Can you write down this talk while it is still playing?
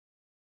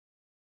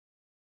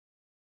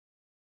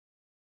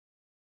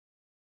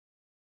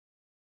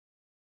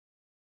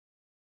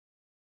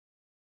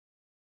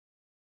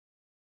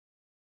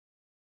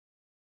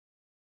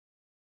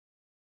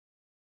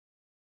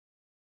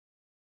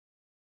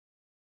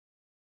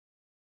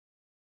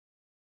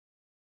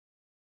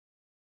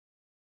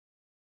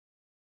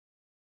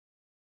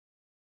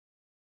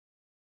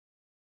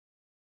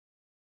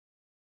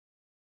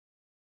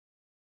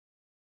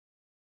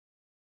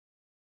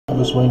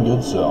a swing,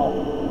 good sell.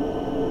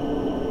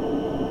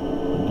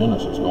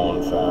 Goodness, it's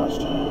going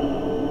fast.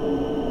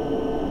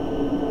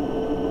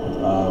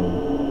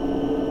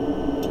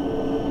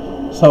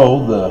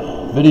 So the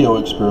video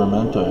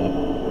experiment I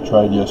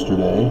tried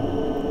yesterday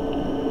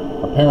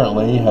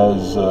apparently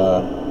has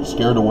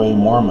scared away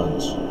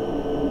Mormons,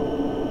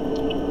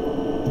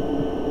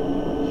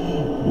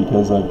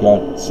 because I've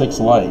got 6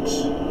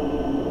 likes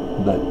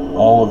that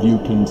all of you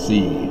can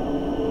see,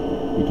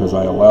 because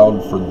I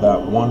allowed for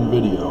that one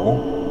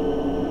video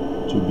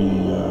to be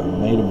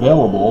made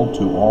available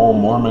to all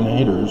Mormon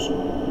haters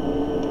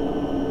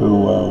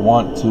who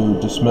want to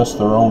dismiss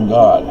their own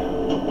God.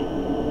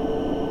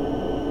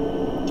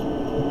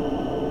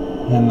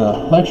 In the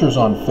lectures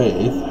on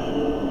faith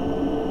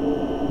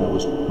that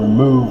was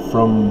removed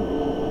from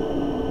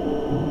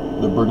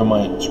the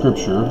Brighamite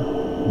scripture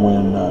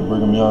when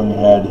Brigham Young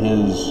had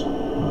his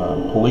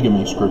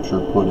polygamy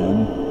scripture put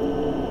in,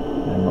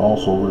 and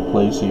also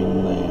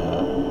replacing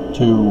the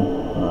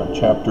 2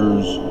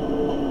 chapters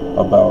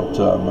about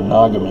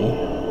monogamy,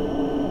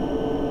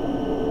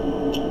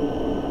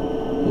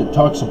 it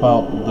talks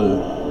about the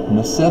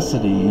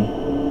necessity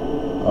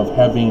of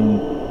having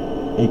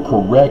a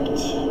correct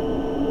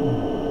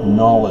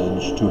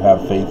knowledge to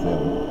have faith in.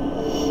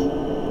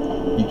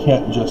 You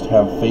can't just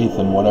have faith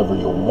in whatever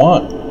you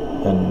want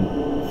and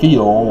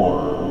feel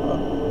or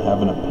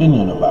have an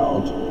opinion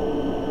about,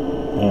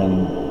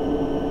 and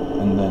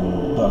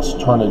then thus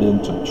turn it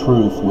into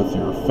truth with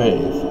your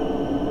faith.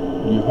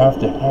 You have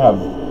to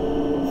have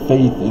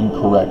faith in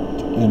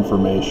correct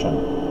information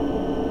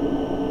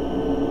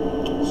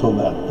so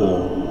that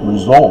the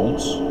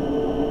results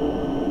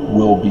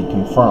will be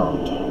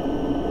confirmed.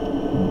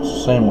 And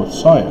same with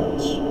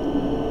science.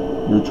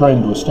 You're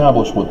trying to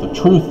establish what the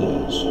truth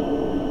is,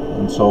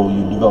 and so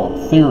you develop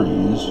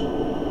theories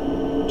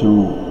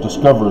to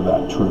discover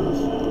that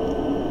truth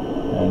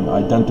and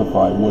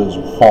identify what is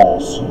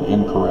false and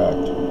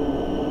incorrect.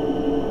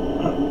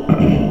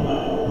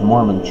 The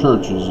Mormon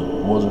Church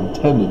was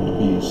intended to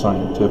be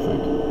scientific,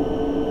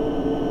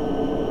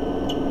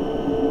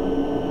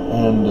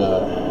 and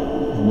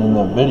in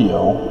that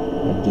video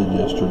I did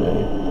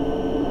yesterday,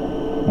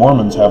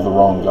 Mormons have the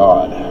wrong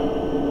God.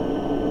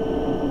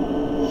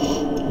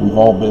 We've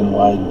all been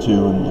lied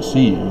to and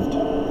deceived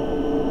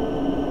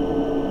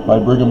by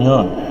Brigham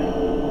Young.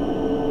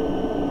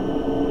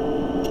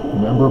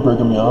 Remember,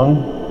 Brigham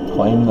Young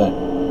claimed that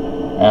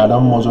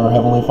Adam was our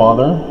Heavenly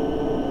Father?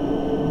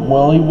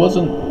 Well, he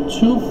wasn't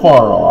too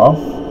far off,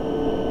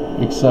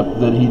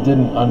 except that he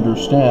didn't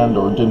understand,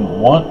 or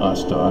didn't want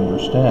us to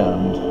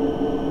understand,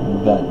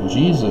 that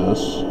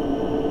Jesus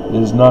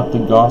is not the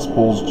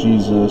Gospel's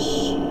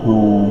Jesus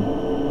who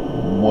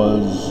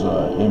was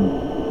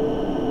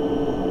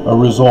a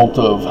result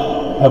of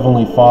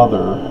Heavenly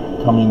Father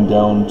coming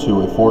down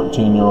to a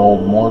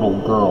 14-year-old mortal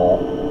girl,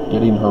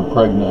 getting her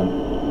pregnant,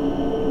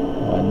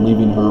 and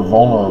leaving her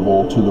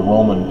vulnerable to the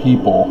Roman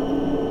people,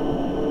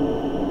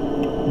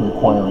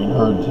 requiring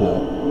her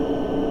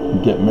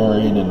to get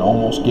married and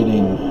almost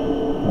getting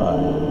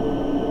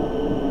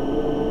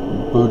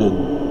booted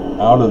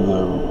out of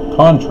the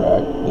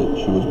contract that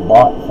she was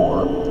bought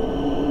for,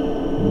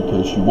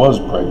 because she was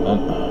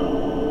pregnant,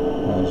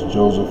 as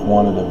Joseph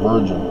wanted a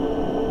virgin.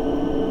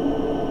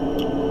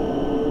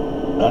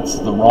 That's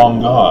the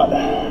wrong God.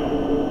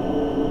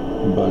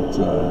 But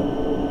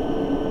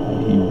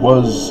he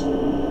was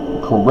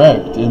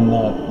correct in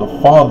that the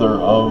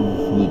father of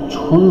the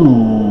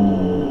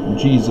true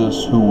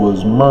Jesus, who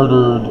was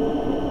murdered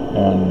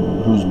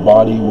and whose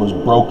body was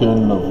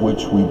broken, of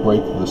which we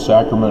break the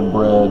sacrament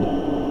bread,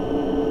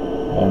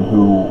 and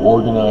who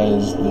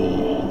organized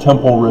the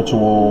temple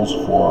rituals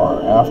for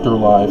our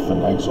afterlife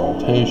and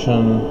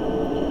exaltation,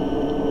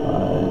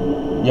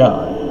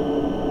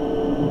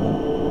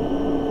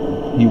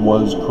 he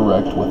was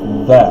correct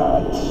with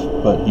that,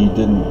 but he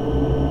didn't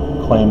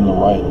claim the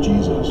right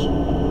Jesus. He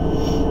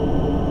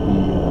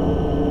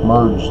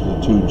merged the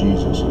 2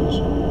 Jesuses.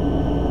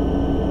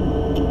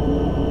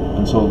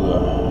 And so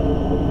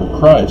the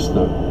Christ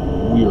that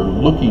we are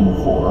looking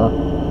for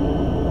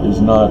is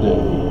not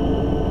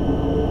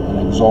an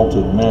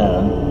exalted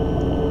man,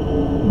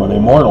 but a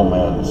mortal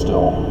man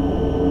still.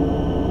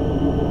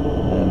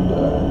 And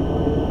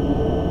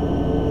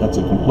that's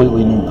a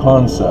completely new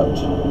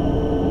concept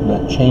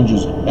that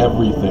changes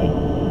everything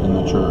in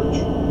the church.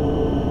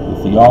 The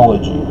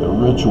theology, the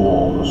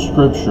ritual, the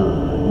scripture,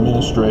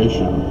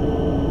 administration,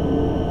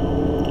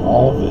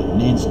 all of it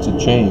needs to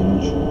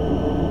change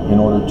in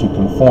order to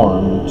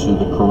conform to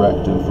the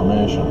correct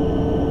information.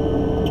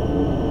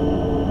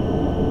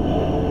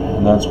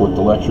 And that's what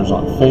the lectures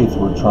on faith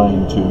were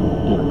trying to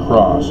get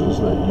across, is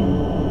that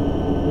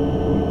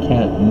you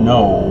can't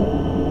know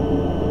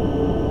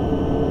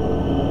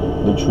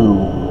the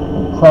true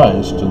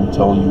Christ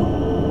until you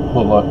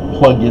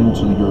plug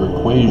into your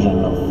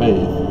equation of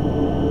faith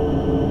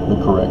the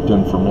correct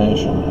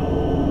information.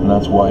 And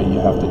that's why you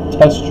have to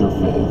test your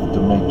faith to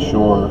make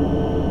sure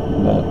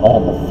that all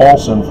the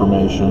false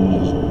information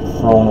is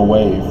thrown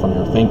away from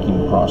your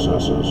thinking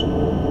processes.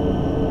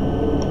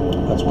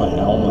 That's why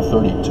Alma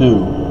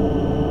 32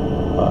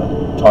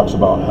 talks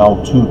about how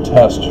to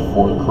test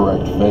for the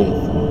correct faith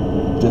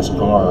and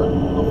discard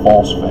the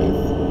false faith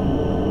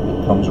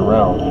that comes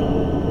around.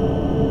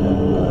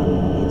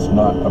 And it's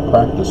not a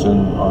practice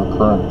in our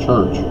current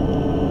church.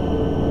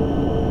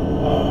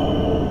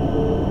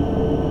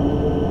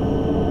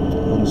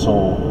 And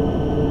so,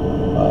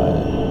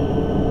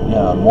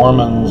 yeah,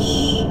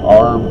 Mormons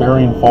are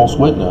bearing false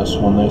witness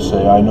when they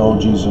say, I know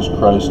Jesus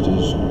Christ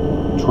is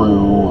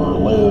true, or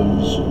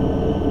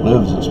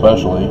lives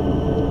especially,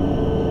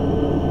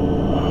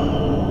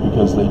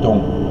 because they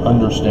don't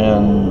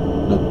understand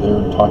that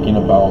they're talking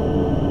about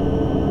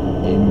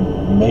a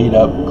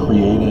made-up,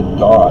 created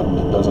God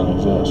that doesn't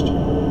exist.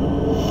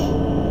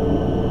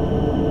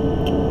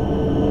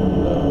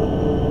 And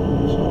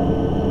so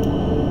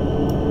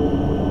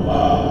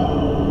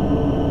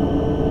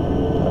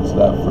that's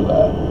that for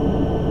that.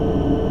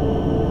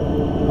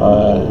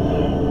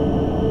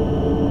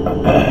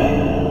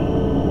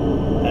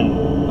 And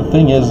the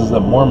thing is that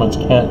Mormons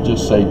can't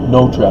just say,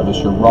 no, Travis,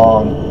 you're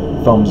wrong,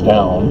 thumbs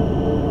down.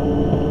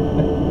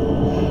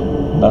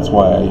 That's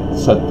why I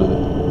set the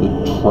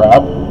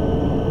trap,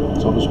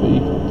 so to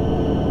speak,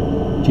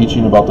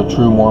 teaching about the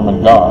true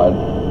Mormon God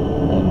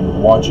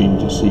and watching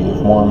to see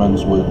if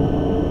Mormons would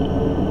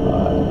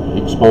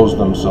expose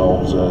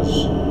themselves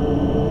as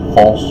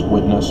false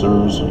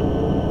witnessers.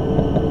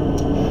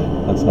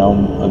 That's now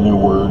a new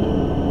word.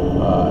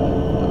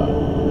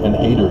 And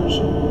haters.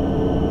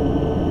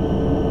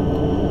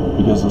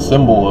 Because the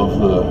symbol of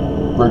the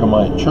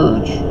Brighamite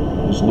Church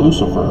is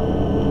Lucifer,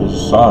 his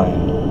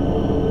sign,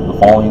 the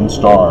falling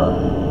star,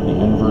 the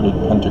inverted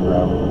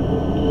pentagram,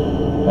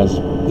 as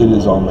it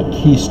is on the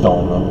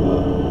keystone of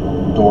the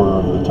door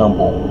of the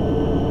temple.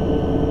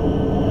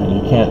 And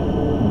you can't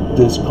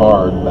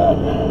discard that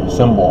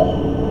symbol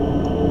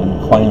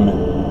and claim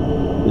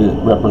it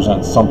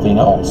represents something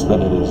else that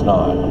it is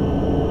not.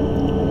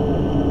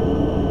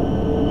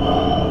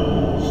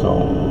 So,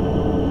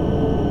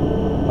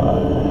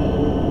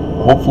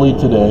 hopefully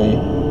today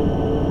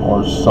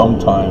or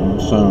sometime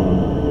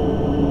soon,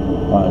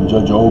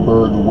 Judge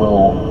Oberg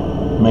will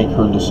make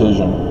her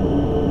decision,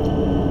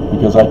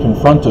 because I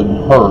confronted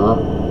her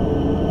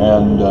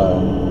and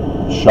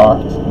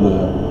shocked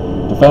the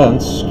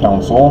defense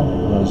counsel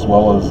as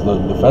well as the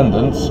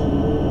defendants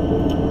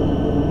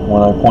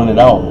when I pointed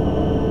out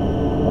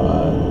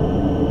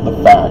the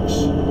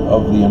facts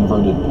of the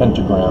inverted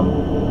pentagram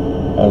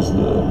as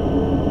the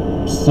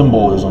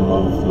symbolism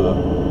of the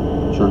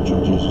Church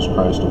of Jesus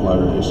Christ of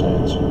Latter-day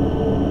Saints.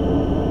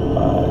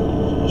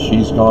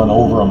 She's gone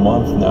over a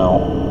month now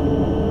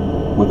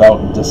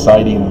without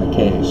deciding the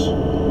case,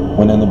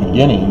 when in the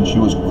beginning she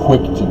was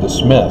quick to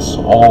dismiss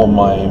all of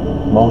my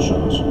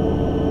motions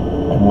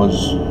and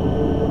was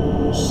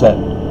set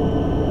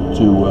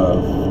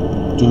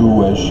to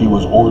do as she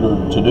was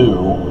ordered to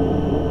do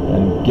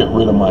and get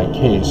rid of my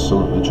case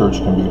so that the church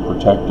can be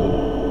protected.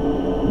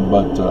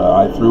 But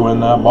I threw in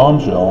that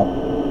bombshell,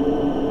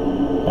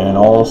 and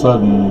all of a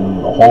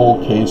sudden the whole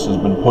case has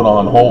been put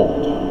on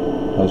hold,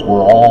 as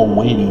we're all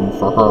waiting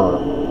for her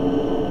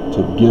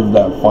to give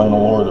that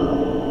final order.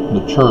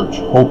 The church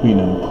hoping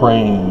and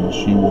praying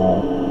she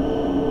will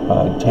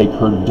take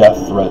her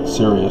death threat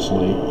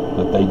seriously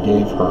that they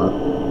gave her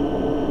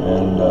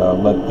and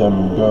let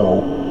them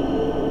go,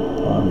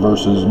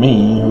 versus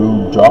me,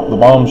 who dropped the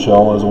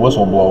bombshell as a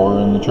whistleblower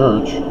in the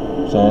church,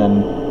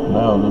 saying,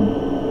 no,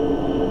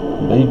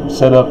 they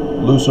set up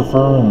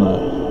Lucifer and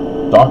the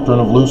Doctrine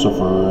of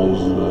Lucifer as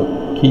the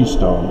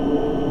keystone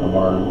of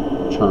our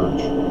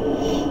church.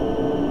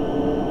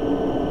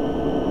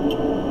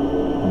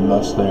 And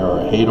thus they are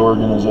a hate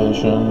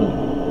organization,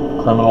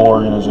 a criminal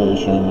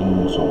organization,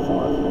 and so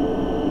forth.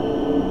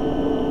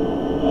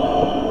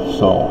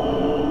 So,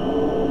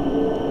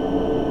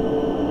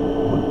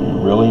 it would be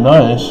really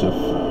nice if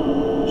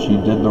she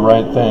did the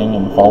right thing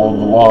and followed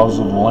the laws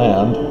of the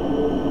land,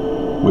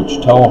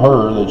 which tell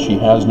her that she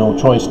has no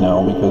choice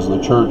now because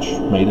the church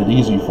made it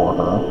easy for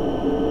her.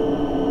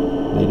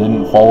 They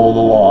didn't follow the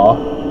law,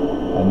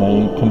 and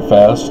they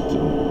confessed,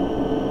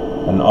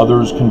 and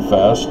others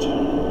confessed.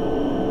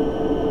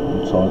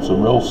 So it's a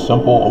real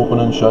simple open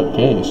and shut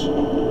case.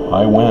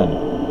 I win.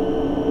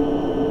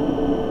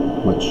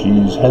 But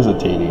she's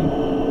hesitating,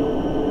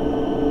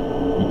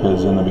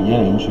 because in the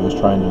beginning she was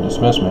trying to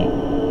dismiss me.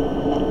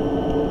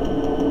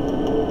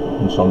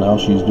 And so now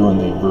she's doing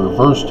the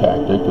reverse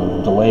tactic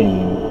of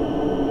delaying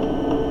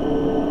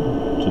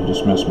to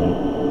dismiss me.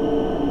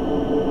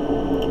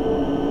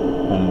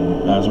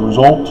 And as a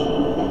result,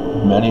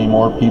 many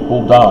more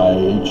people die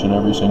each and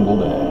every single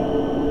day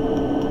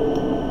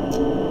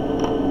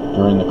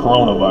during the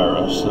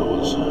coronavirus that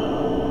was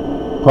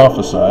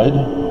prophesied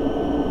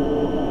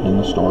in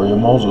the story of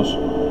Moses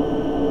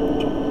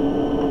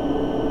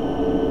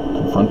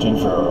confronting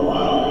Pharaoh.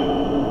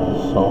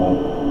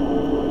 So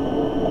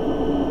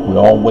we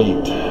all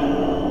wait,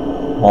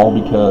 all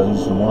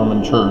because the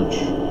Mormon Church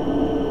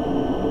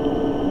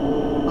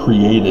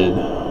created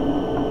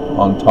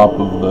on top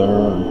of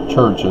their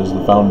church as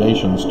the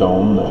foundation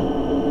stone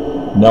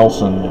that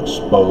Nelson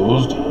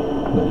exposed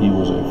that he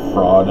was a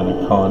fraud and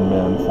a con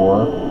man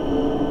for,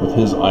 with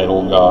his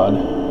idol god.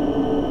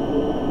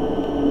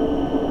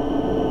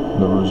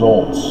 The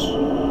results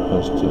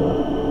as to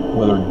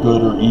whether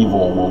good or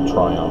evil will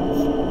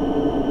triumph.